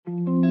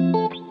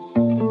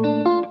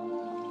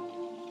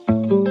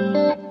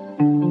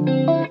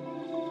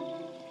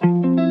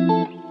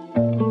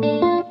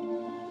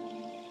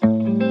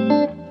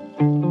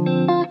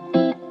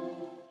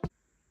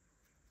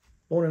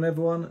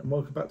and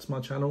welcome back to my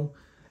channel.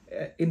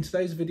 In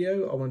today's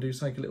video I want to do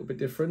something a little bit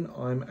different.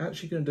 I'm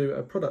actually going to do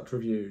a product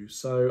review.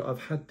 So I've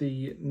had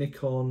the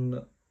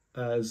Nikon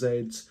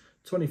Z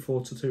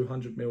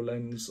 24-200mm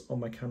lens on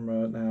my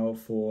camera now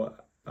for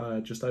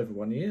just over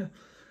 1 year.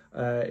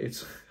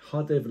 It's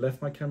hardly ever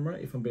left my camera,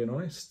 if I'm being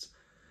honest.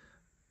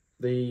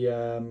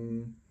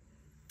 It's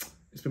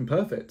been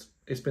perfect.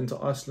 It's been to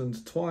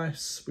Iceland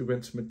twice, we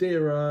went to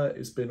Madeira,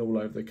 it's been all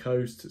over the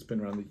coast, it's been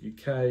around the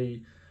UK,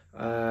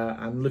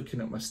 and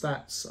looking at my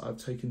stats, I've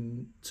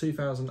taken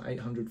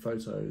 2,800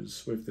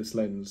 photos with this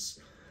lens,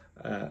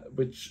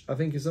 which I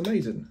think is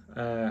amazing.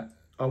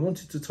 I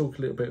wanted to talk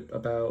a little bit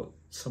about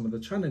some of the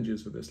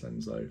challenges with this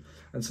lens though,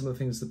 and some of the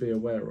things to be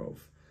aware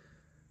of.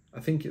 I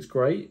think it's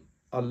great.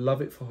 I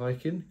love it for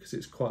hiking because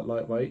it's quite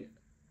lightweight.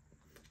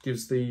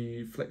 Gives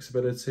the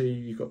flexibility,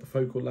 you've got the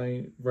focal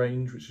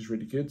range, which is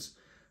really good.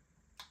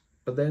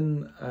 But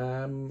then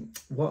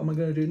what am I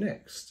going to do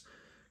next?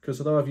 Because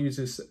although I've used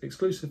this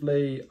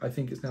exclusively, I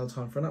think it's now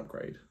time for an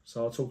upgrade.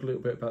 So I'll talk a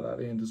little bit about that at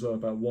the end as well,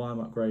 about why I'm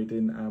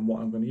upgrading and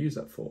what I'm going to use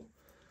that for.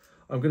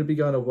 I'm going to be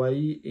going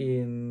away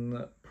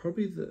in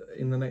probably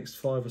in the next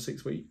 5 or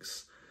 6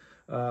 weeks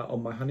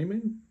on my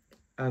honeymoon.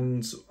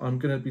 And I'm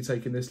going to be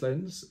taking this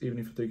lens, even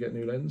if I do get a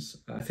new lens.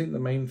 I think the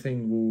main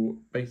thing will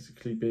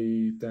basically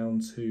be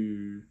down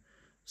to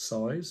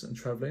size and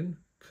travelling,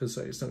 because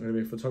it's not going to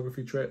be a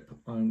photography trip.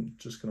 I'm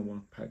just going to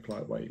want to pack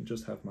lightweight and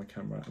just have my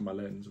camera and my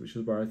lens, which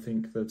is where I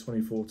think the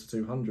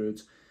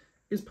 24-200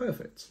 is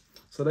perfect.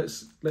 So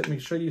let me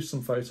show you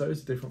some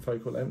photos of different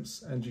focal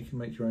lengths, and you can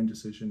make your own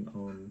decision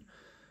on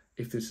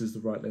if this is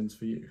the right lens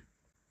for you.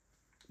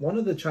 One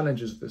of the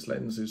challenges of this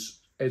lens is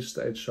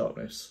edge-to-edge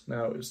sharpness.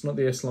 Now, it's not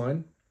the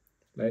S-line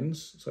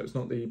lens, so it's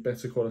not the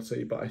better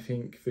quality, but I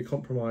think the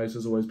compromise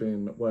has always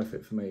been worth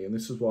it for me, and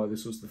this is why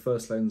this was the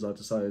first lens I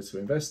decided to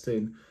invest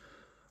in.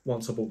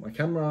 Once I bought my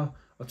camera,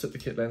 I took the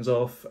kit lens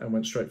off and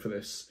went straight for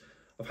this.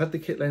 I've had the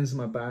kit lens in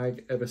my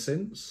bag ever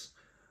since,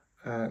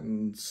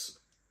 and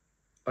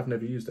I've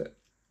never used it.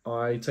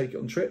 I take it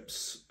on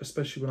trips,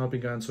 especially when I've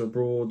been going to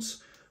abroad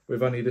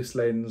with only this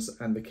lens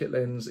and the kit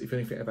lens. If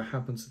anything ever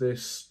happened to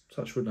this,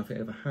 touch wood, nothing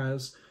ever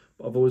has.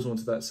 I've always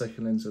wanted that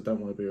second lens. I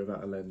don't want to be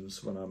without a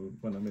lens when I'm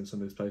in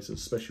some of these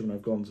places, especially when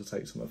I've gone to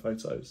take some of the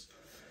photos.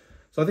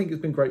 So I think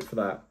it's been great for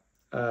that.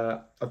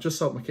 I've just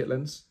sold my kit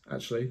lens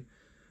actually,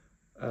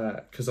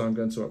 because I'm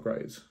going to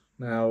upgrade.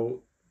 Now,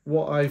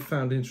 what I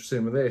found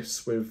interesting with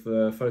this, with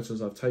the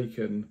photos I've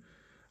taken,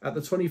 at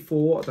the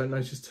 24, I don't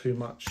notice too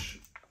much.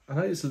 I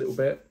notice a little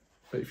bit,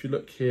 but if you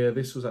look here,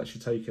 this was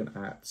actually taken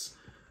at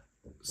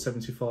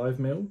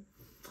 75mm.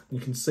 You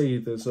can see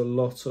there's a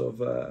lot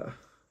of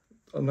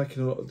I'm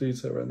making a lot of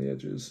detail around the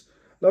edges.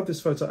 Love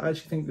this photo. I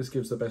actually think this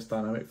gives the best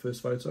dynamic for this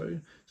photo. So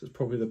it's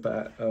probably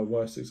the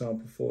worst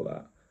example for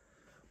that.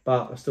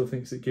 But I still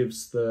think it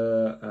gives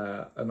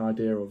an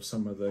idea of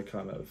some of the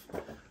kind of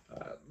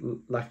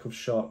lack of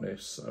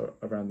sharpness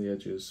around the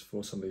edges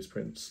for some of these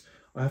prints.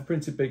 I have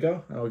printed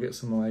bigger, and I'll get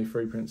some of my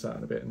A3 prints out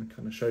in a bit and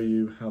kind of show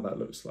you how that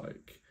looks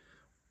like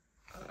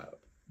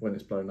when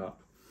it's blown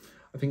up.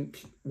 I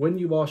think when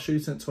you are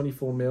shooting at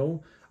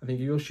 24mm, I think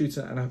if you're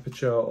shooting at an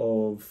aperture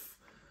of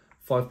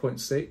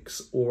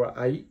 5.6 or at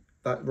 8,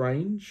 that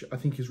range I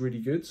think is really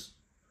good.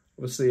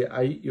 Obviously at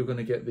 8 you're going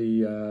to get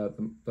the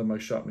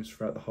most sharpness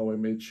throughout the whole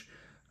image.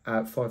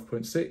 At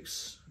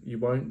 5.6 you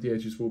won't, the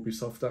edges will be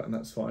softer, and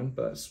that's fine,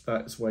 but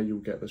that's where you'll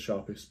get the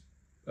sharpest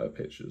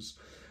pictures.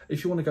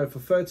 If you want to go for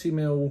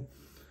 30mm,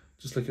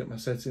 just looking at my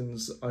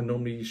settings, I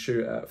normally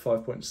shoot at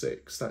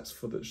 5.6. That's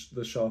for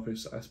the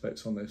sharpest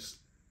aspects on this,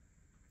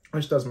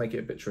 which does make it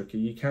a bit tricky.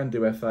 You can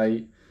do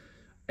f8.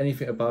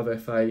 Anything above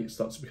f8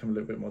 starts to become a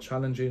little bit more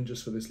challenging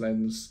just for this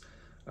lens,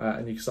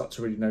 and you can start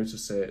to really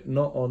notice it,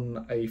 not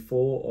on A4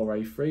 or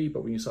A3,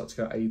 but when you start to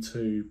go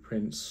A2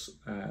 prints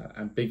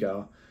and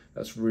bigger,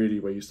 that's really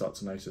where you start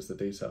to notice the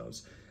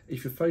details.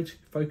 If you're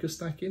focus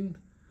stacking,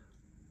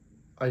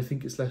 I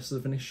think it's less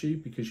of an issue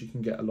because you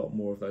can get a lot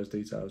more of those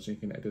details and you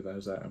can edit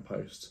those out in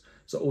post.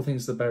 So all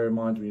things to bear in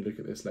mind when you look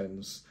at this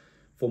lens.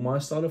 For my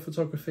style of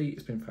photography,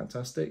 it's been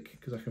fantastic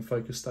because I can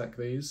focus stack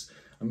these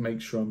and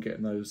make sure I'm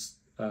getting those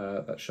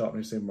that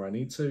sharpness in where I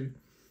need to.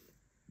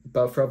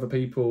 But for other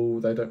people,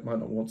 they might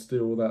not want to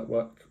do all that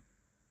work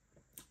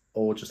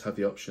or just have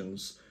the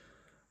options.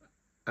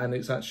 And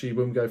it's actually,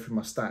 when we go through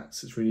my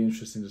stats, it's really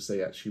interesting to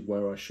see actually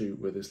where I shoot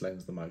with this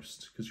lens the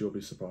most, because you'll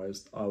be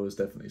surprised. I was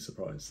definitely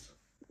surprised.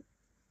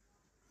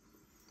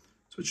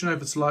 Switching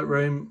over to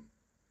Lightroom,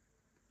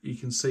 you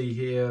can see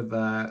here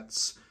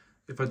that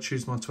if I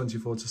choose my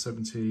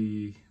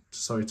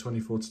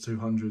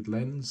 24-200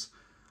 lens,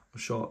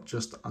 I've shot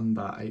just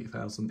under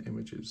 8,000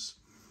 images.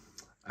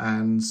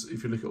 And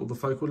if you look at all the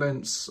focal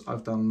lengths,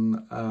 I've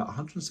done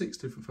 106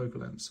 different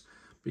focal lengths,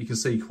 but you can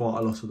see quite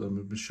a lot of them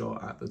have been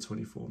shot at the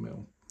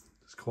 24mm.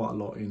 There's quite a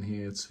lot in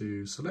here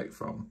to select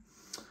from.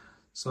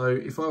 So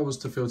if I was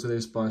to filter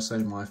this by, say,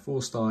 my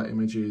 4-star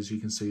images, you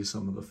can see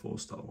some of the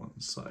 4-star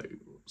ones. So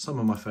some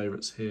of my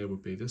favourites here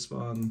would be this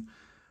one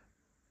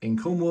in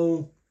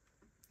Cornwall.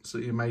 So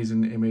the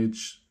amazing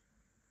image,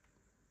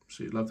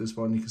 absolutely love this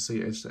one. You can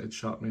see edge to edge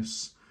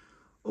sharpness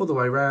all the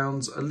way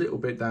around, a little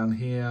bit down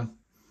here.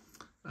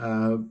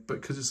 But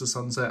because it's a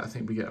sunset, I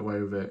think we get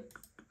away with it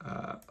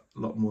a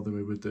lot more than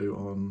we would do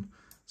on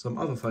some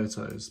other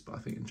photos. But I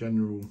think in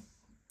general,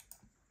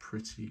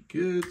 pretty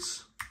good.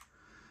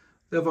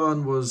 The other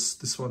one was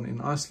this one in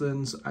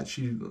Iceland,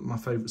 actually my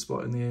favourite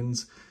spot in the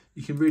end.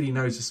 You can really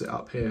notice it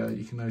up here.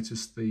 You can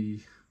notice the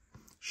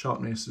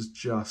sharpness is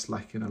just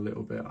lacking a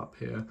little bit up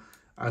here,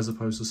 as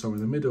opposed to somewhere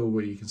in the middle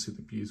where you can see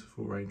the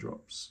beautiful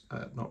raindrops,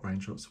 not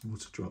raindrops,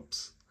 water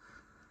drops.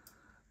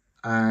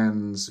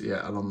 And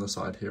yeah, along the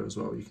side here as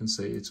well, you can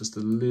see it's just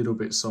a little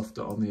bit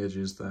softer on the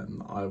edges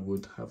than I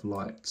would have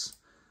liked,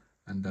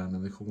 and down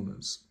in the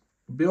corners.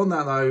 Beyond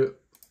that though,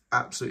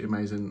 absolutely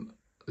amazing.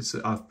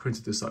 I've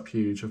printed this up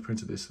huge. I've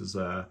printed this as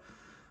a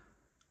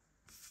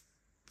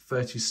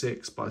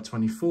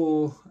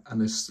 36x24,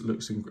 and this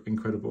looks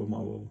incredible on my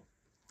wall.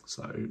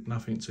 So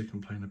nothing to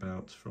complain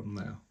about from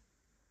there.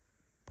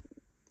 A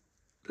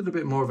little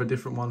bit more of a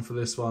different one for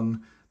this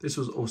one. This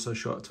was also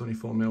shot at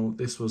 24mm.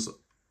 This was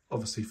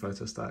obviously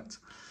photo stacked.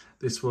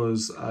 This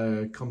was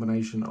a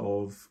combination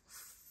of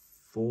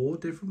 4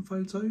 different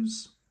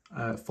photos.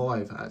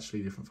 5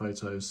 actually different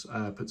photos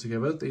put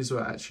together. These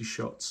were actually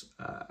shot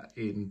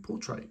in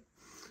portrait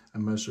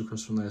and merged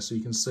across from there. So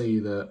you can see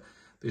that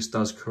this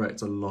does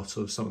correct a lot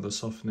of some of the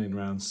softening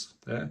rounds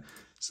there.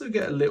 So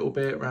get a little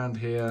bit around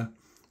here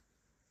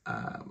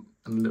and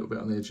a little bit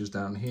on the edges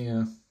down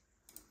here,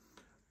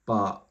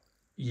 but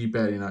you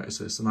barely notice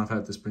this. And I've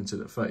had this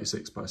printed at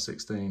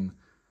 36x16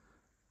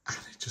 and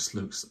it just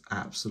looks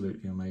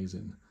absolutely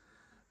amazing.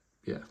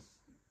 Yeah.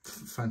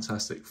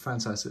 Fantastic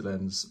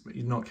lens.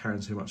 You're not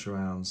carrying too much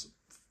around.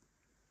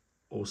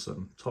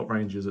 Awesome. Top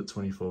range is at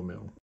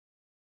 24mm.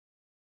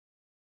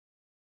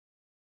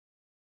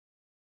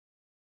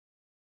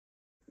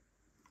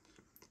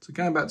 So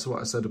going back to what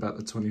I said about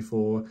the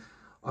 24,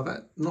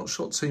 I've not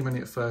shot too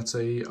many at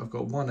 30. I've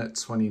got one at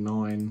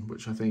 29,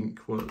 which I think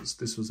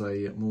this was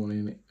a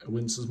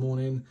winter's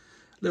morning.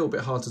 A little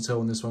bit hard to tell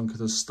on this one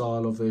because of the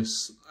style of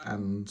this,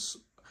 and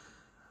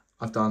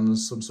I've done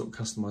some sort of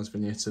customised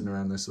vignetting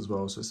around this as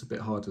well, so it's a bit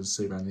harder to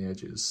see around the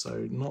edges.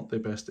 So not the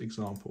best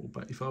example,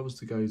 but if I was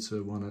to go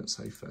to one at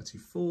say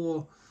 34,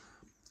 you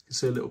can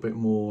see a little bit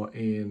more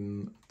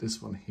in this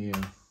one here.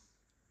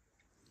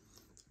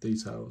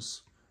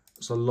 Details.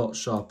 It's a lot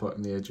sharper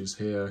in the edges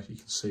here. You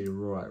can see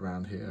right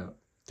around here.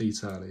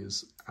 Detail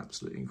is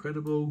absolutely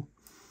incredible.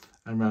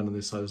 And around on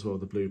this side as well,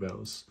 the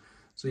bluebells.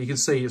 So you can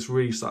see it's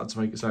really starting to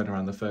make its own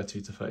around the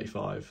 30 to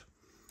 35.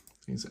 I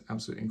think it's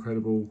absolutely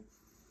incredible.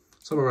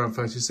 Somewhere around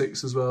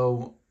 36 as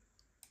well.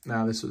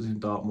 Now this was in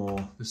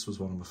Dartmoor. This was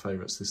one of my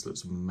favourites. This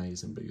looks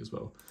amazing big as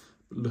well.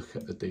 But look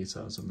at the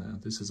details in there.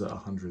 This is at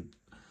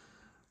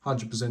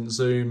 100%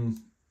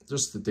 zoom.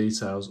 Just the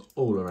details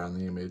all around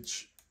the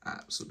image.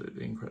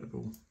 Absolutely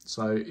incredible.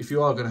 So if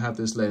you are going to have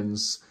this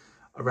lens,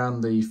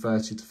 around the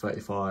 30 to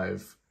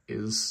 35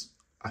 is,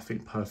 I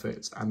think,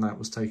 perfect. And that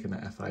was taken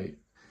at f8.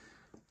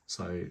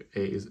 So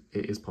it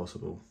is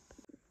possible.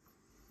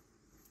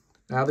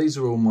 Now these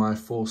are all my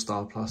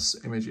 4-star plus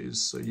images,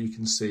 so you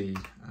can see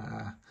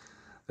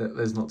that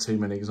there's not too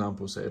many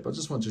examples here, but I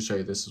just wanted to show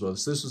you this as well.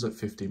 So this was at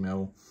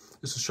 50mm,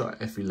 this was shot at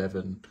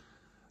f11.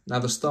 Now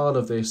the style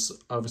of this,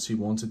 I obviously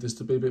wanted this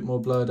to be a bit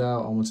more blurred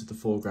out. I wanted the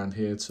foreground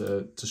here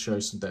to show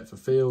some depth of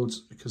field,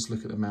 because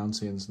look at the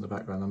mountains in the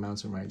background, the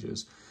mountain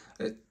ranges.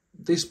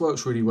 This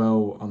works really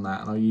well on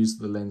that, and I use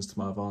the lens to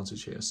my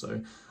advantage here.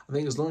 So I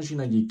think as long as you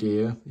know your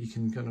gear, you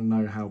can kind of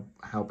know how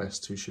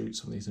best to shoot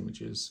some of these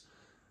images.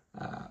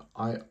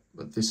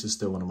 But this is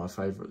still one of my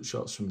favourite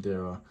shots from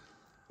Madeira.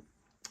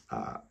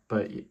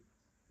 But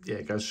yeah,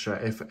 it goes to show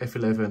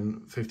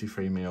f11,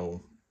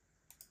 53mm,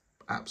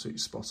 absolutely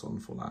spot on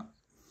for that.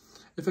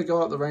 If I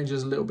go up the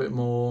ranges a little bit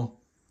more,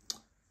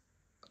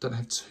 I don't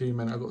have too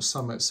many. I've got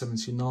some at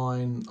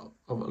 79.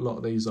 A lot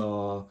of these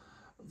are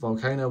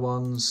volcano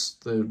ones.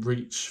 The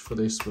reach for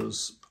this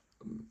was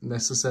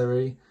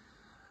necessary.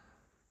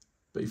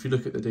 But if you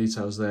look at the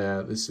details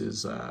there, this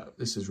is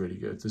really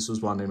good. This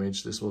was one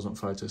image, this wasn't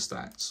photo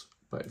stacked.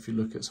 But if you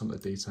look at some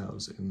of the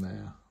details in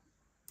there,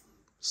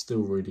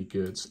 still really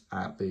good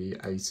at the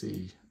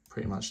 80,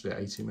 pretty much the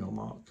 80mm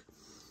mark.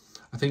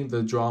 I think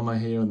the drama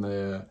here and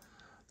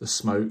the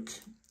smoke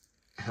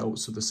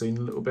helps with the scene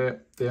a little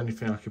bit. The only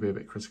thing I could be a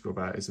bit critical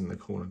about is in the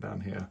corner down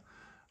here,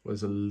 where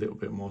there's a little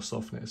bit more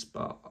softness.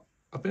 But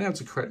I've been able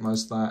to correct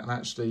most of that, and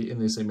actually in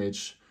this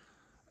image,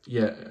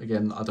 yeah,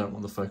 again, I don't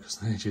want the focus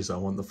on the edges, I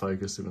want the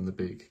focus in the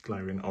big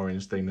glaring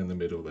orange thing in the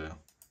middle there.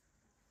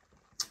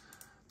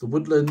 The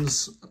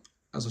woodlands,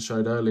 as I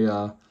showed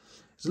earlier,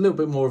 is a little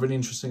bit more of an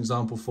interesting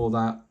example for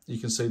that. You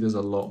can see there's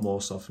a lot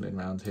more softening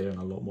around here and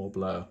a lot more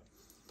blur.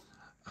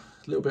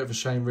 A little bit of a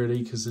shame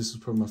really, because this is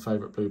probably my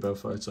favourite bluebell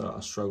photo. I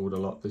struggled a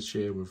lot this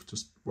year with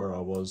just where I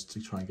was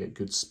to try and get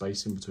good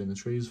spacing between the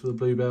trees for the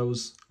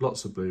bluebells.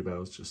 Lots of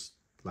bluebells, just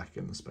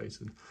lacking the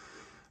spacing.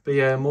 But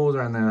yeah, more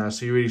around there now,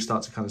 so you really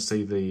start to kind of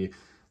see the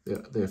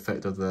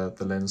effect of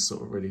the lens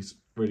sort of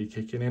really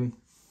kicking in.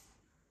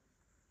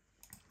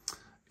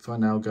 If I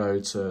now go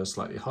to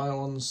slightly higher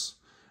ones,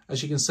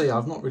 as you can see,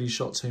 I've not really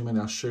shot too many.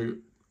 I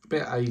shoot a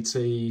bit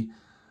 80,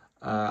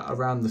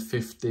 around the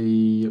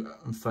 50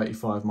 and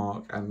 35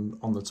 mark, and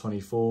on the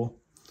 24.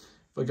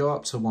 If I go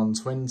up to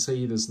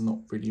 120, there's not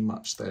really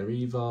much there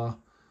either.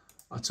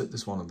 I took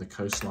this one on the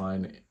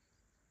coastline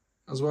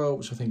as well,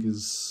 which I think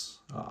is,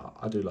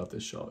 I do love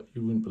this shot.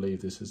 You wouldn't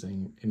believe this is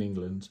in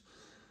England,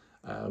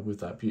 with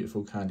that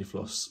beautiful candy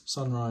floss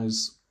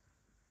sunrise.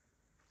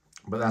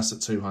 But that's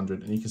at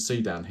 200, and you can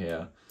see down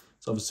here,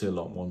 it's obviously a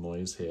lot more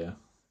noise here.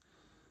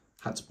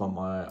 Had to bump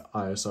my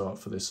ISO up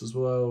for this as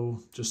well,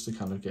 just to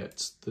kind of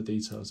get the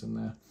details in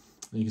there.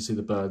 And you can see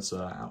the birds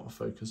are out of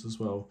focus as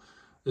well.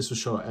 This was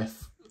shot at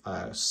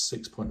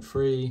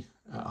f4-6.3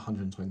 at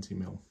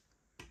 120mm.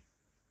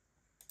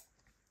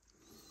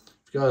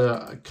 If you go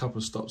a couple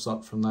of stops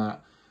up from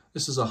that,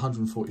 this is a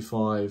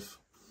 145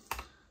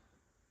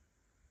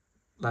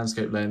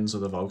 landscape lens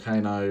of the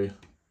volcano.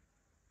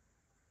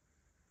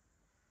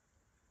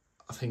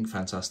 I think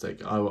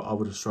fantastic. I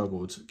would have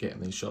struggled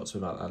getting these shots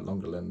without that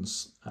longer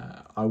lens.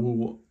 I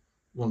will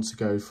want to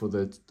go for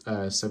the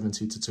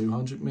 70 to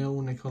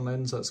 200mm Nikon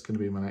lens. That's going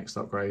to be my next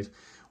upgrade,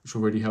 which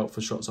will really help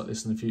for shots like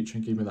this in the future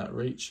and give me that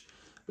reach.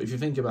 But if you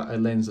think about a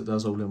lens that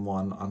does all in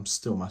one, I'm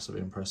still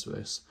massively impressed with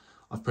this.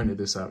 I've printed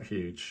this out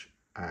huge,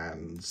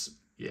 and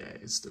yeah,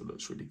 it still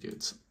looks really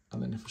good.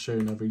 And then if I show you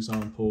another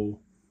example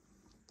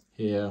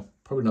here,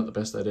 probably not the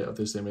best edit of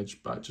this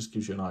image, but it just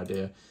gives you an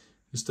idea.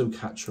 You still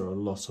capture a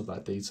lot of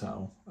that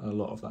detail, a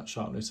lot of that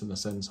sharpness in the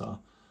centre,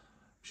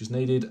 which is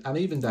needed. And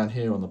even down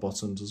here on the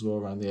bottoms as well,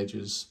 around the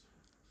edges,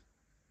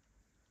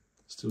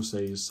 still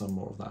see some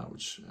more of that,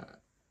 which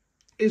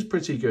is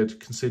pretty good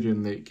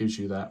considering that it gives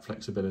you that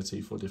flexibility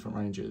for different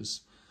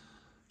ranges.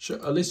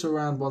 At least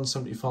around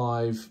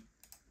 175,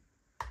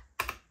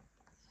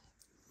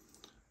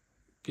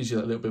 gives you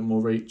that little bit more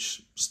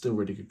reach, still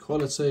really good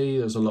quality.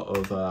 There's a lot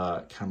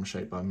of camera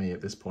shake by me at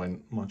this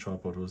point. My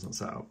tripod wasn't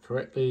set up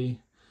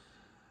correctly.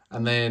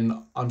 And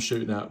then I'm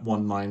shooting at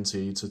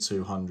 190 to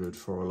 200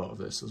 for a lot of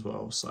this as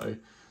well. So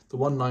the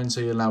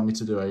 190 allowed me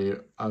to do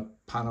a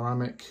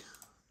panoramic.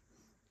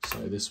 So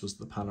this was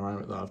the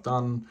panoramic that I've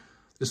done.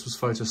 This was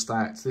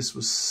photostat. This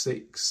was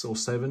 6 or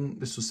 7.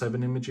 This was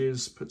 7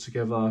 images put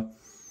together.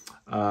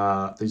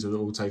 These are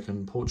all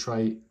taken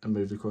portrait and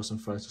moved across in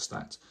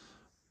photostat.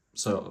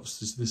 So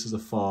obviously this is a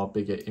far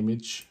bigger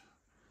image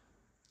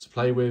to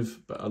play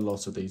with, but a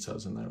lot of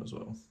details in there as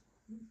well.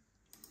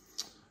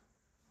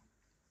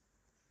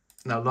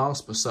 Now,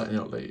 last but certainly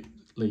not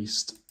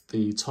least,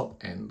 the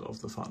top end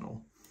of the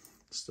funnel.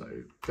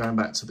 So going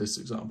back to this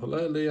example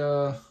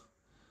earlier,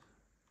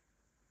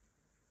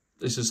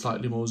 this is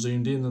slightly more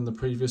zoomed in than the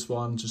previous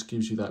one, just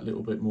gives you that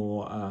little bit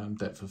more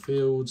depth of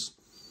fields.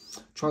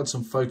 Tried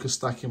some focus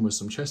stacking with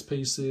some chess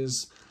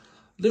pieces.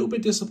 A little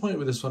bit disappointed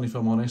with this one, if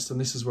I'm honest,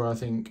 and this is where I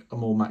think a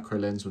more macro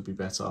lens would be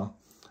better.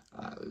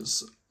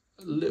 It's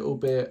a little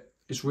bit,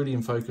 it's really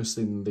in focus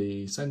in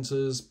the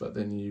centres, but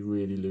then you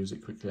really lose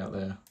it quickly out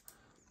there.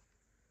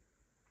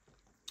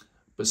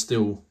 But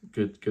still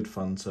good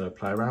fun to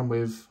play around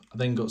with. I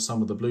then got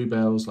some of the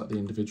bluebells, like the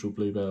individual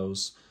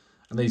bluebells,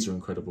 and these are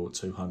incredible at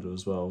 200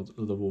 as well,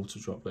 the water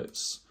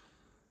droplets.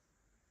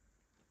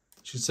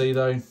 You should see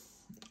though,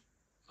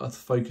 the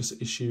focus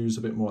issues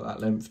a bit more at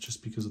that length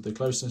just because of the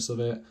closeness of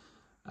it,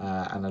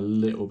 and a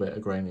little bit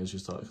of grainy as you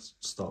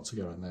start to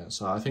go in there.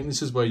 So I think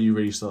this is where you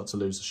really start to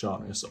lose the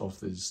sharpness of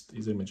these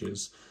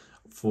images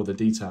for the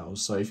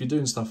details. So if you're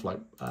doing stuff like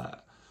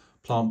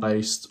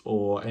plant-based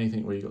or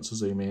anything where you've got to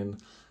zoom in,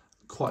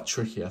 quite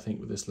tricky I think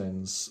with this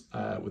lens,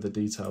 with the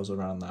details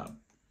around that.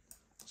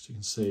 So you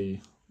can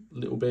see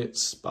little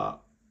bits,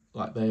 but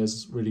like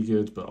there's really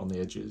good, but on the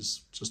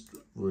edges just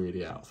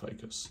really out of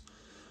focus.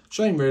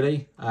 Shame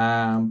really,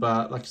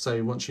 but like I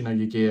say, once you know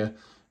your gear,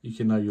 you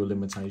can know your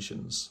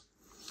limitations.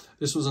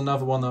 This was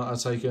another one that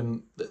I've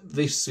taken.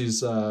 This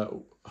is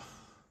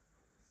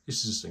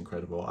just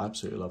incredible. I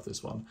absolutely love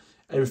this one.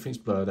 Everything's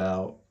blurred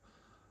out,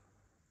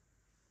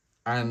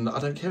 and I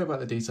don't care about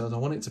the details. I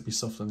want it to be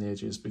soft on the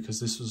edges because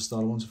this was the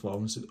style I wanted for. I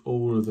wanted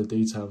all of the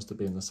details to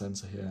be in the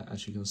centre here,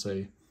 as you can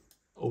see,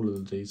 all of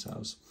the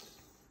details.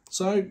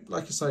 So,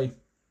 like I say,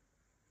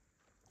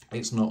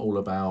 it's not all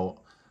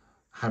about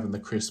having the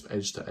crisp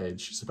edge to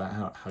edge. It's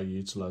about how you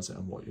utilise it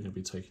and what you're going to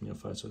be taking your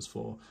photos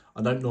for.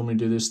 I don't normally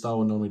do this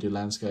style. I normally do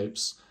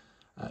landscapes,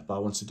 but I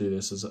want to do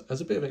this as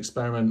a bit of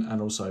experiment,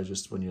 and also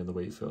just when you're in the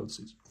wheat fields,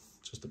 it's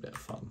just a bit of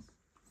fun.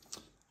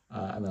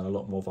 And then a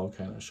lot more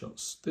volcano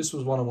shots. This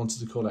was one I wanted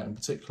to call out in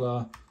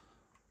particular.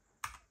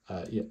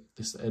 Yeah,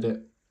 this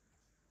edit.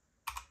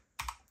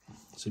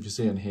 So if you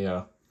see in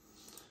here,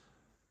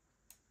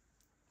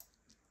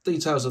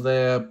 details are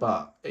there,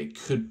 but it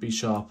could be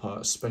sharper,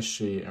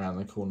 especially around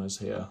the corners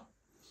here.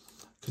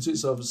 Because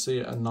it's obviously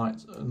a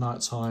night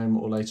time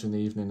or later in the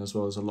evening, as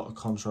well as a lot of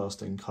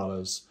contrasting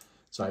colours.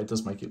 So it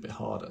does make it a bit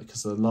harder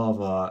because the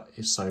lava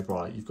is so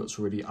bright. You've got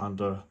to really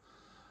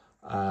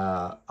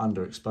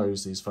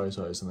underexpose these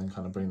photos and then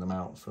kind of bring them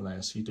out from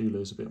there. So you do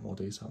lose a bit more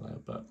detail there,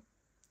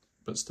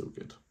 but still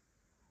good.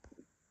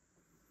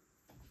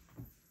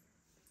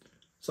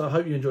 So I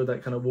hope you enjoyed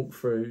that kind of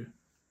walkthrough.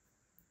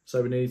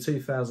 So we need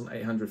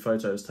 2,800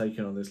 photos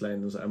taken on this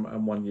lens,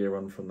 and 1 year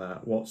on from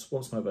that.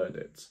 What's my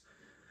verdict?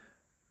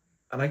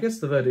 And I guess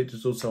the verdict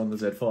is also on the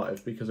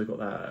Z5, because I got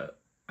that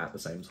at the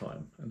same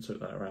time and took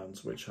that around,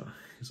 which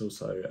is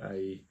also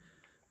a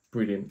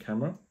brilliant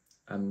camera.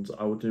 And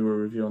I will do a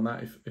review on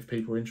that if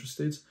people are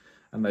interested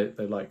and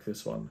they like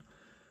this one.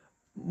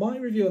 My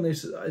review on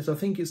this is, I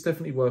think it's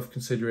definitely worth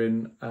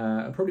considering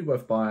and probably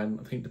worth buying,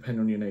 I think,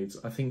 depending on your needs.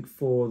 I think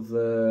for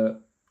a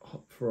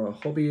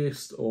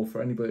hobbyist or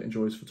for anybody that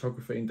enjoys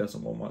photography and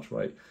doesn't want much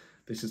weight,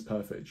 this is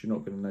perfect. You're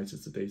not going to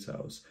notice the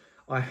details.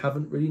 I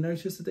haven't really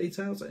noticed the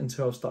details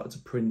until I've started to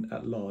print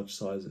at large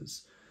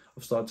sizes.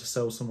 I've started to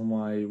sell some of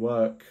my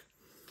work.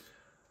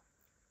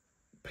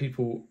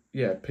 People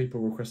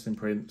requesting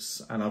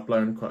prints, and I've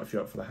blown quite a few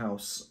up for the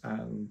house,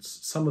 and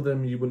some of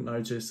them you wouldn't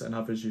notice and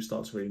others you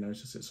start to really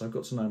notice it. So I've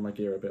got to know my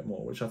gear a bit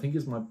more, which I think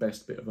is my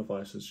best bit of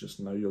advice, is just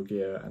know your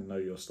gear and know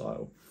your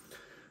style.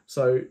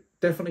 So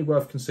definitely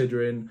worth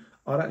considering.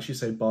 I'd actually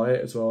say buy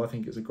it as well. I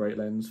think it's a great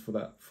lens for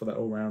that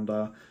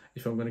all-rounder.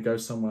 If I'm going to go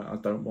somewhere I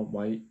don't want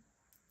weight,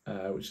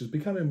 which is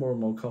becoming more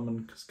and more common,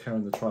 because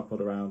carrying the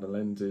tripod around and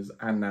lenses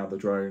and now the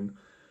drone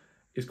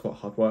is quite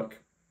hard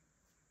work.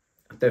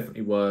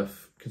 Definitely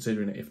worth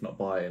considering it, if not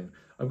buying.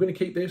 I'm going to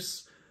keep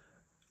this.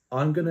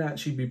 I'm going to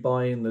actually be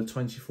buying the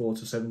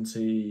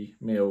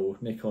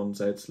 24-70mm Nikon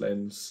Z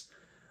lens.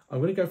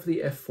 I'm going to go for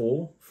the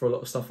f4 for a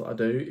lot of stuff that I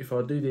do. If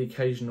I do the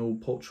occasional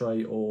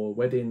portrait or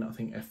wedding, I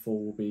think f4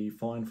 will be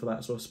fine for that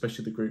as well,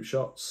 especially the group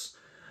shots.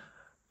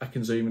 I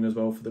can zoom in as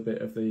well for the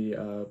bit of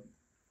the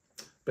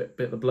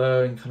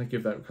blur and kind of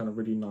give that kind of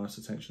really nice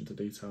attention to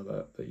detail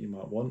that you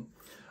might want.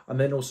 I'm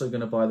then also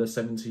going to buy the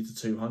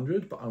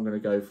 70-200, but I'm going to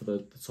go for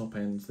the top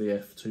end, the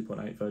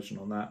f2.8 version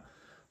on that.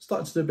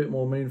 Starting to do a bit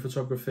more moon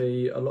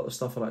photography, a lot of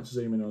stuff I like to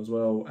zoom in on as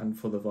well, and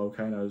for the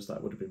volcanoes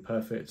that would have been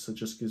perfect, so it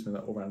just gives me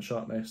that all-round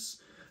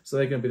sharpness. So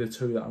they're going to be the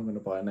two that I'm going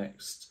to buy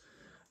next.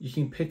 You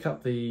can pick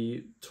up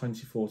the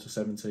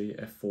 24-70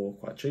 f4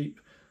 quite cheap.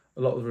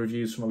 A lot of the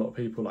reviews from a lot of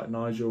people like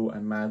Nigel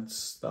and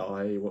Mads that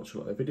I watch a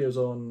lot of their videos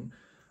on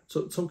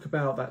talk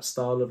about that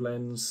style of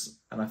lens,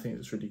 and I think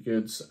it's really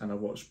good, and I've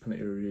watched plenty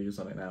of reviews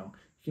on it now.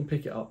 You can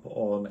pick it up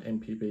on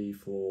MPB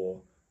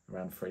for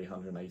around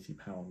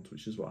 £380,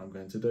 which is what I'm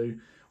going to do,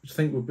 which I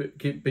think will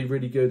be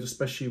really good,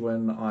 especially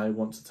when I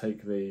want to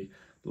take the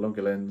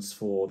longer lens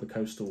for the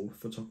coastal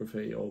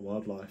photography or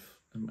wildlife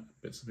and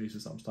bits and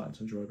pieces that I'm starting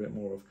to enjoy a bit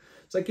more of.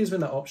 So it gives me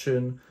that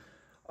option.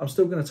 I'm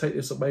still going to take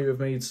this away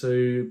with me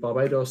to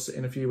Barbados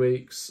in a few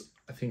weeks.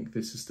 I think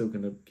this is still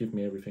going to give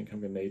me everything I'm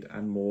going to need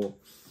and more.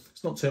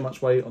 It's not too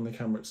much weight on the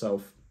camera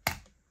itself,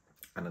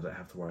 and I don't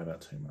have to worry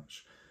about too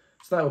much.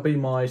 So that will be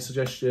my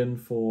suggestion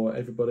for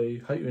everybody.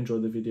 Hope you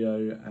enjoyed the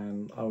video,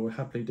 and I will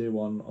happily do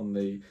one on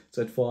the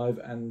Z5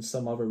 and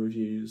some other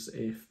reviews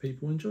if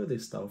people enjoy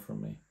this style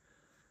from me.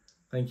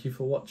 Thank you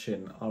for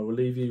watching. I will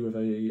leave you with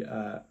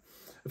a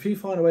few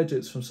final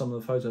edits from some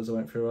of the photos I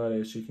went through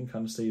earlier, so you can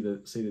kind of see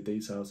the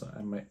details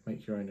and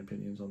make your own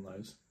opinions on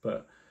those.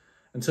 But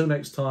until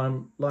next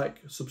time,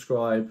 like,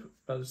 subscribe,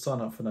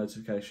 sign up for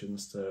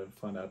notifications to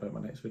find out about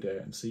my next video,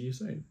 and see you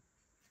soon.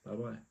 Bye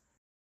bye.